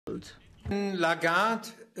Giegold. Lagarde,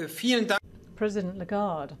 vielen Dank. President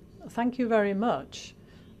Lagarde, thank you very much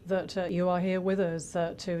that you are here with us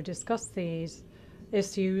to discuss these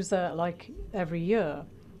issues like every year.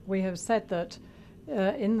 We have said that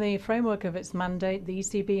in the framework of its mandate, the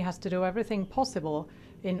ECB has to do everything possible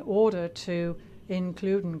in order to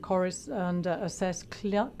include and assess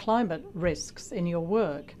climate risks in your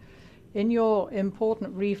work. In your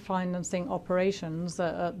important refinancing operations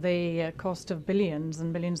at the cost of billions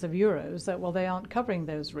and billions of euros, well, they aren't covering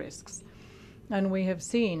those risks. And we have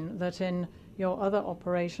seen that in your other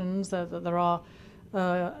operations that there are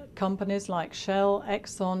companies like Shell,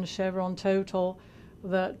 Exxon, Chevron, Total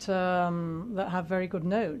that have very good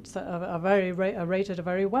notes, that are rated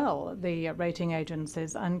very well, the rating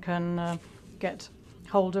agencies, and can get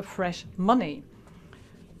hold of fresh money.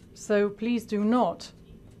 So please do not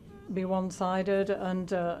be one-sided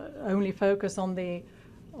and only focus on the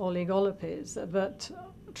oligopolies, but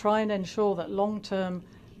try and ensure that long-term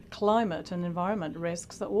climate and environment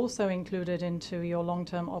risks are also included into your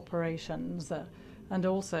long-term operations, and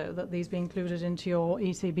also that these be included into your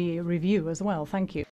ECB review as well. Thank you.